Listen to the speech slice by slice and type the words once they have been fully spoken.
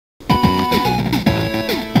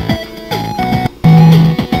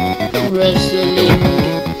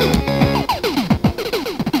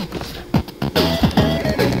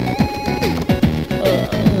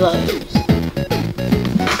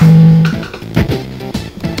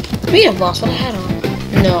Be a boss, what I had on.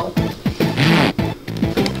 No.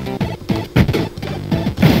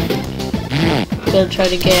 Gonna try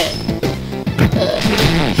to get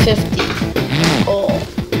 50. Oh.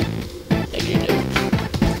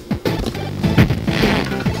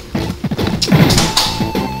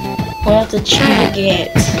 We'll have to try to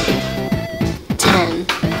get 10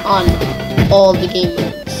 on all the game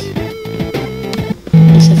modes.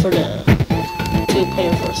 Except for the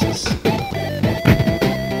 2-player versus.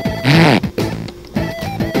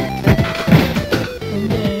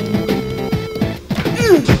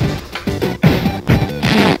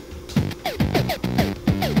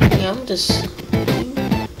 Yeah, I'm just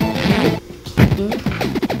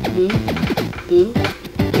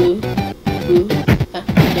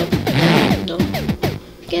no.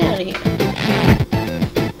 Get out of here.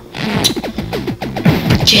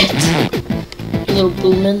 Jet. You little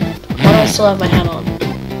boomin'. Why do I still have my hat on?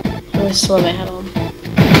 Why do I still have my hat on?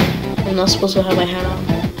 I'm not supposed to have my hat on.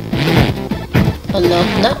 Oh no.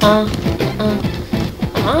 Nuh-uh.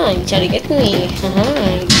 You try to get me. You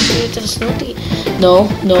get to the snooty. No.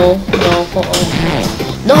 No!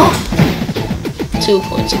 2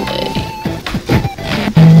 points away.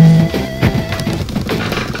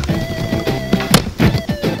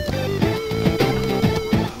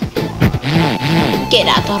 Get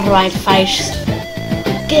out of the right face.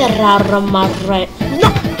 Get out of my right. No!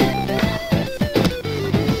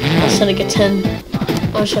 I was trying to get 10.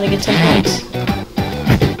 I was trying to get 10 points.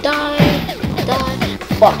 Die.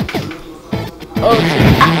 Fuck. Oh,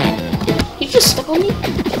 you just stuck on me?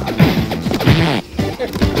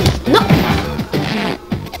 No!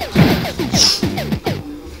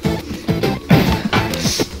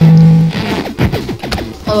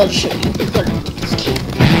 I'm gonna show you.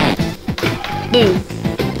 Boom.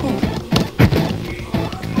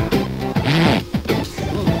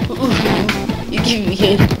 You give me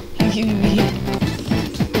here.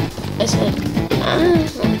 I said,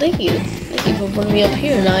 thank you. Thank you for putting me up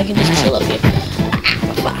here. Now I can just chill up here.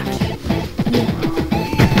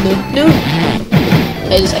 No.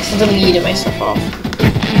 I just accidentally yeeted myself off.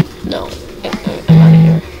 No. I'm out of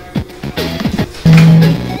here.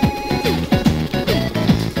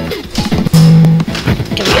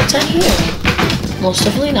 Can we get 10 here? Most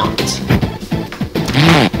definitely not.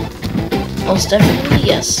 Most definitely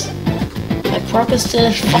yes. My purpose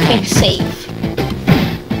to fucking save.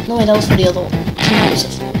 No wait, that was for the other one.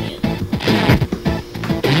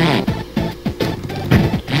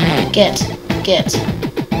 Get.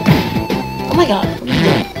 Oh my god, what are you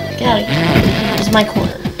doing? Get out of here. This is my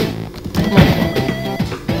corner.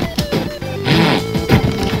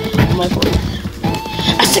 My corner.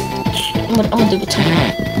 I said, I'm gonna do it to you.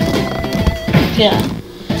 Yeah.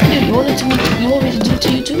 Dude, you want me to do it to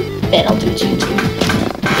you too? Bet I'll do it to you too.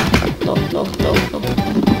 No.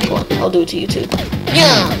 Come on, I'll do it to you too.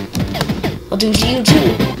 Yeah! I'll do it to you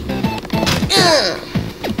too. Yeah!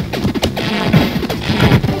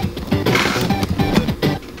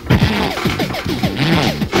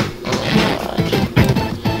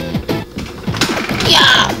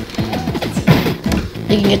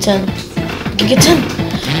 You can get 10. You can get 10.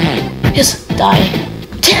 Yes, die.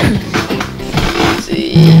 10.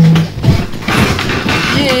 See.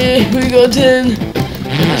 Yeah, we got 10.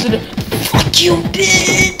 Fuck you,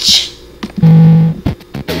 bitch.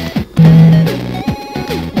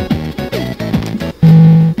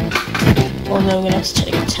 Well, now I'm gonna have to try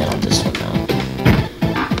to get 10 on this one now.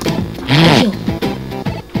 Fuck you.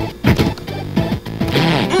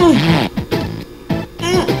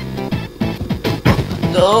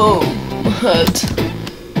 No, what?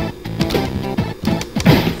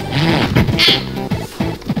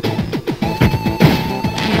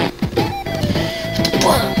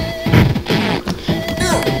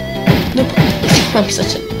 Nope. I'm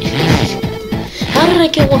such an idiot. How did I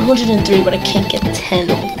get 103 but I can't get 10?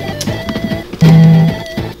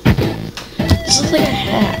 This looks like a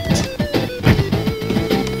hat.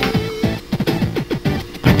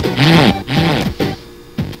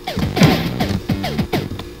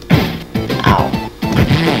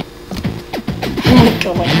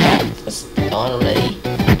 Oh my god, it's gone already.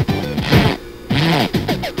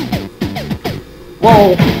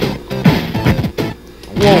 Whoa!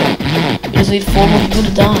 You just need 4 more people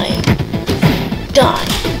to die. Die!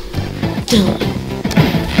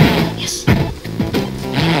 Yes!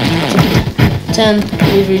 10.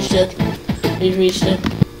 We've reached it.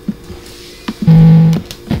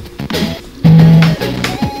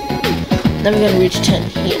 Now we gotta reach 10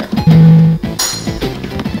 here.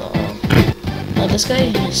 This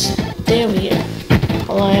guy is stay over here.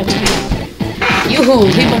 All I have to do. Yoo-hoo!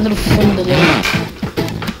 Leave my little friend alone.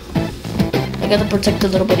 I gotta protect the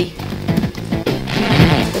little buddy.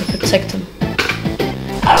 Gotta protect him.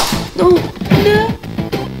 No! No!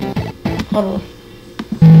 Hold on.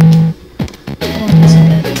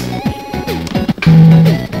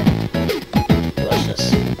 Watch this.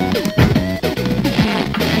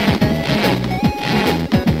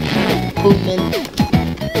 Movement.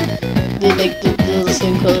 They're the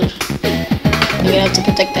same color. I'm gonna have to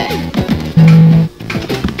protect that.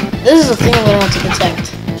 This is the thing I'm gonna have to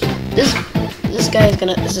protect. This guy is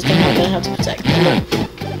the thing I'm gonna have to protect. And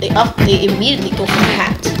they immediately go for the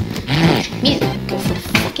hat. They immediately go for the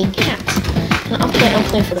fucking hat. And I'm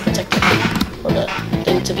playing for the protector. For the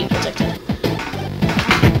thing to be protected.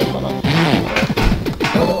 Okay, hold on.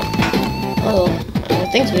 Oh,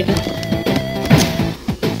 things we do.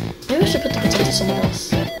 Maybe I should put the protector somewhere else.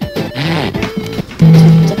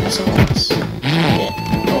 Protector somewhere else.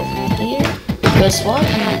 Yeah, over here. Good swap.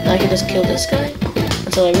 Now I can just kill this guy.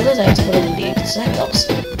 Until I realize I have to put it in the exact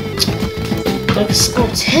opposite. I can score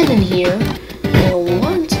 10 in here. I don't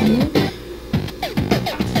want to.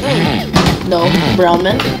 No, brown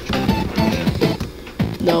man.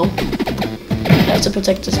 No. I have to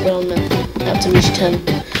protect this brown man. I have to reach 10.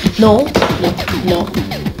 No.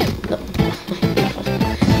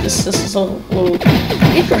 This is so low.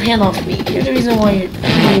 Get your hand off me. You're the reason why you're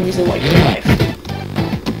alive.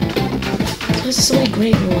 There's so many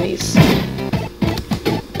great ways.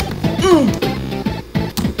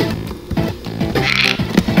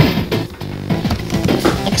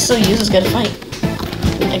 I can still use this guy to fight.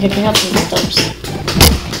 I can pick up some stumps. I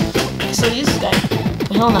can still use this guy.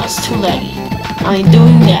 But hell no, it's too laggy. I ain't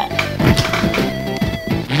doing that.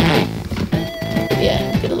 Yeah,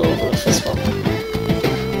 get a little bit of fist bump.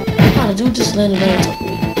 Come on, dude just landed right on top of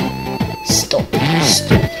me. Stop. That's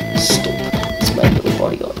my little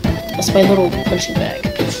bodyguard. That's my little punching bag.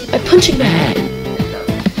 My punching bag!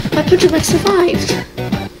 My punching bag survived!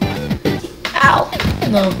 Ow!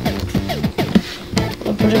 No.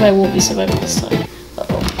 My punching bag won't be surviving this time.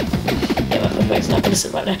 Uh-oh. Yeah, my punching bag's not gonna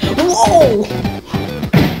survive that. Whoa!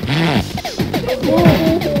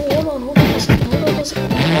 Hold on a second.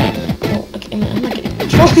 No, okay, I'm not getting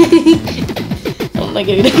control. I'm not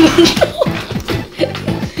getting control.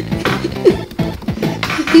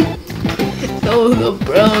 Oh, the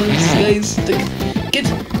browns, guys. Get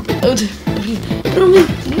out of here.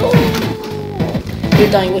 No! You're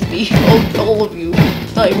dying with me. All of you.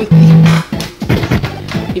 Die with me.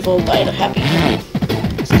 You've all died. I'm happy.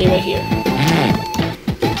 Stay right here.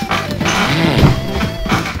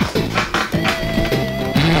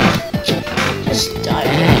 Just die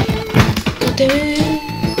already. God damn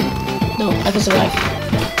it. No, I can survive.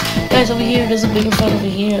 Guys, over here. There's a bigger fight over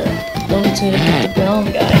here. Don't need to get the brown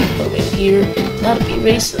guy. But over here. Not to be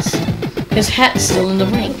racist. His hat's still in the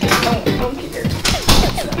ring. Don't care.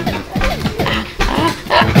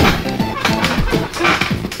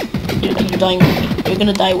 You're dying with me. You're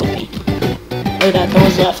gonna die with me. Look at that, no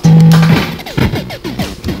one's left.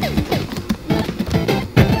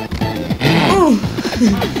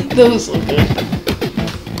 That was so good.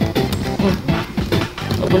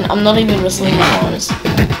 I'm not even wrestling my arms.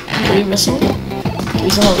 Can we wrestle? Can we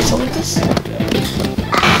somehow wrestle like this?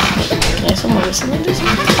 Can I somehow wrestle like this? I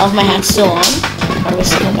have my hat still on. I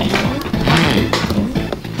wrestle with my hat on.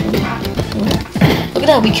 Look at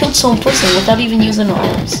that, we killed some person without even using our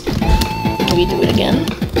arms. Can we do it again?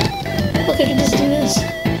 Look, I can just do this.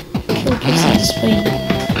 Kill a person, just play.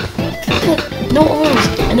 Look, no arms,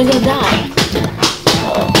 and they're gonna die.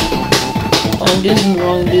 Uh-oh. I'm doing something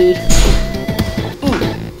wrong, dude.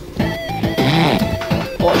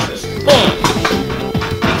 Watch this. Bam!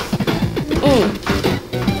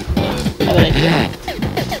 I have an idea.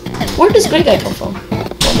 Where did this gray guy come from?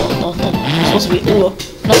 Oh, no. It's supposed to be,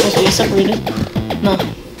 not supposed to be separated. No.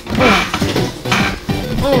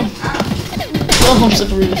 No, I'm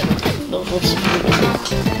separated.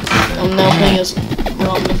 I'm now playing as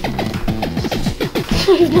ramen. I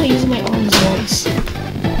have not used my arms once.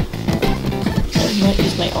 I've not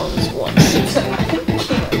used my arms once.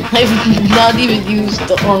 I've not even used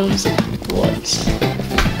the arms once.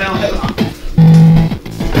 No.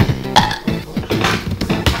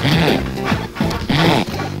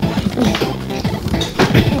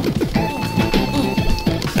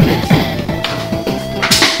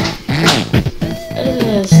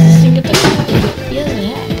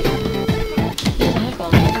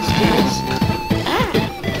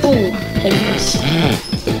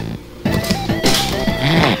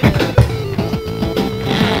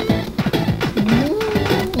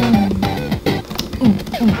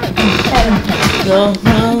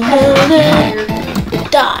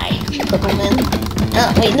 Die, purple man.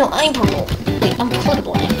 Wait, no, I'm purple. Wait, I'm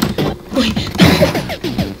colorblind. Wait,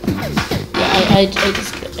 I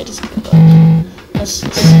just let's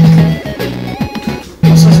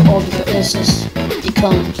just all let's just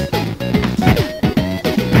become.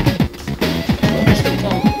 Let's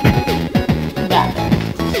become Batman.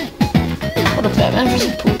 What if Batman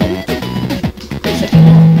versus pooping? Check it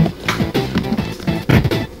out.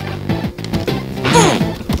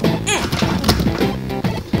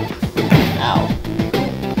 Ow.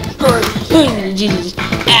 Jesus.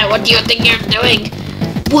 Ah, what do you think you're doing?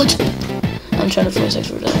 What? I'm trying to force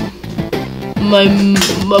extra down. My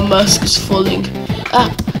mask is falling. Ah.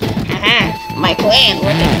 My plan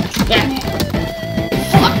working.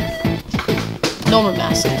 Fuck. No more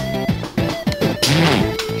mask.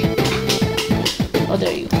 Oh,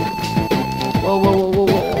 there you go. Whoa, whoa, whoa, whoa,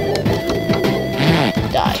 whoa, whoa, whoa,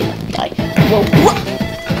 whoa. Die. Whoa, what?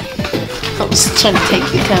 I was trying to take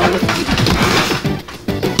you down with you.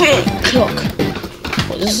 Big clock.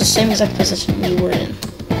 Well, this is the same exact position we were in.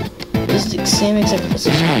 This is the same exact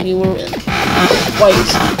position we were in.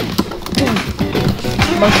 Twice.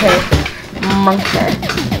 Monkey.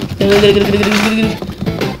 Hey,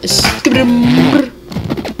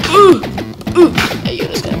 yo,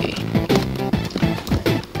 that's gonna be.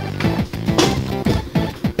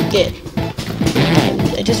 Get.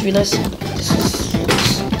 I just realized this is.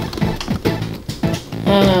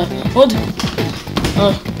 What?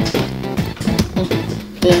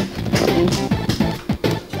 Yeah.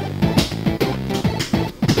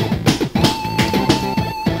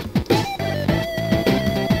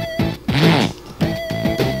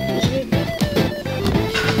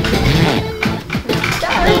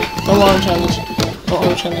 No arm challenge. No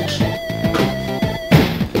arm challenge.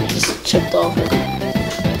 Just chipped off it.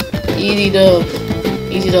 Easy dub.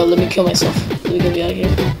 Easy dub. Let me kill myself. Let me get me out of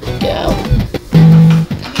here. Get out.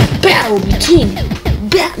 Battle between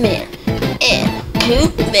Batman and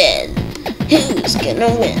Poopman. Who's gonna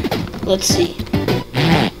win? Let's see.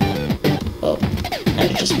 Oh, they're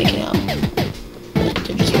just making out.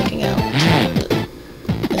 They're just making out.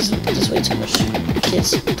 This is way too much.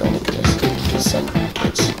 Kids, don't look at this. Kids, some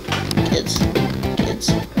kids.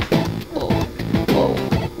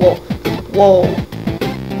 Whoa.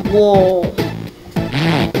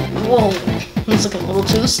 It's like a little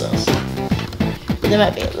too sus. They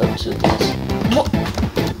might be a little too close. What?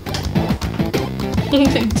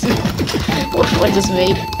 What I just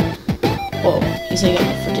made? Whoa, he's hanging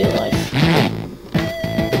out for dear life.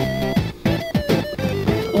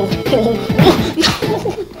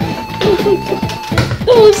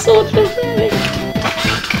 That was so dramatic.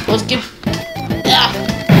 Let's get. Ah!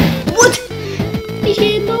 What? He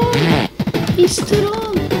came on. He stood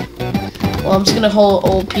on. Well, I'm just gonna hold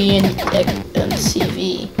OP and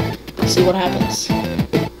CV and see what happens.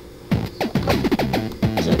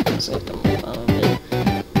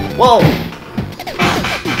 Whoa!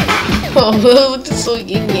 Oh, look, it's so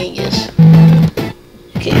yin-yang-ish.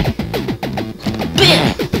 Okay. Bam!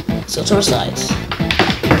 So to our sides. 3,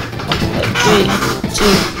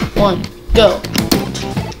 2, 1, go.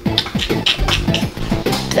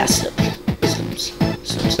 That's it.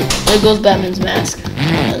 There goes Batman's mask.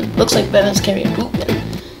 Looks like Batman's carrying Poopman.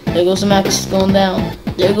 There goes the mask going down.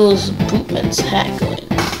 There goes Poopman's hat going.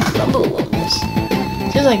 Rumble rumbles.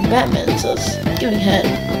 Feels like Batman's giving head.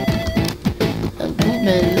 And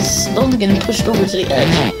Poopman is slowly getting pushed over to the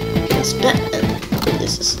edge. Because Batman.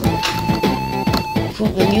 This is.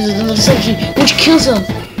 Poopman uses another sentry, which kills him.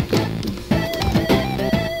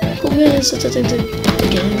 Poopman is such a thing.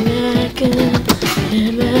 Get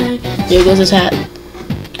back. There goes his hat.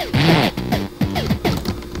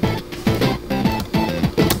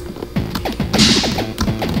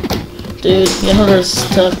 Dude, you're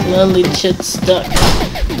stuck, really shit stuck.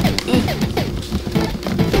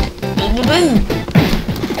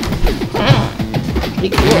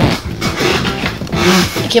 Pretty cool.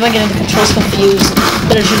 I keep on getting the controls confused.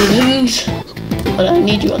 But I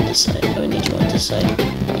need you on this side. I need you on this side.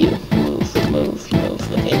 You move.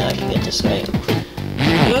 Okay, now I can get this way.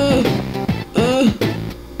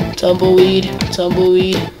 Tumbleweed.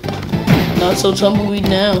 Not so tumbleweed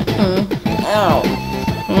now. Ow.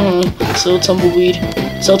 So tumbleweed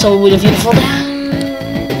if you fall down.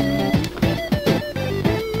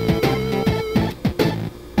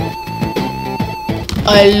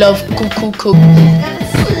 I love cook.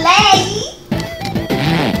 Slay.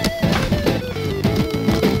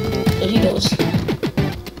 There he goes.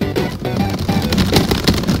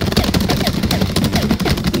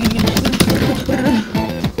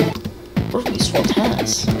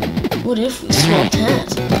 What if we swapped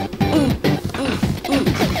hats?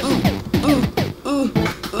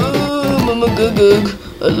 Mama gug.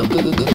 I love gug.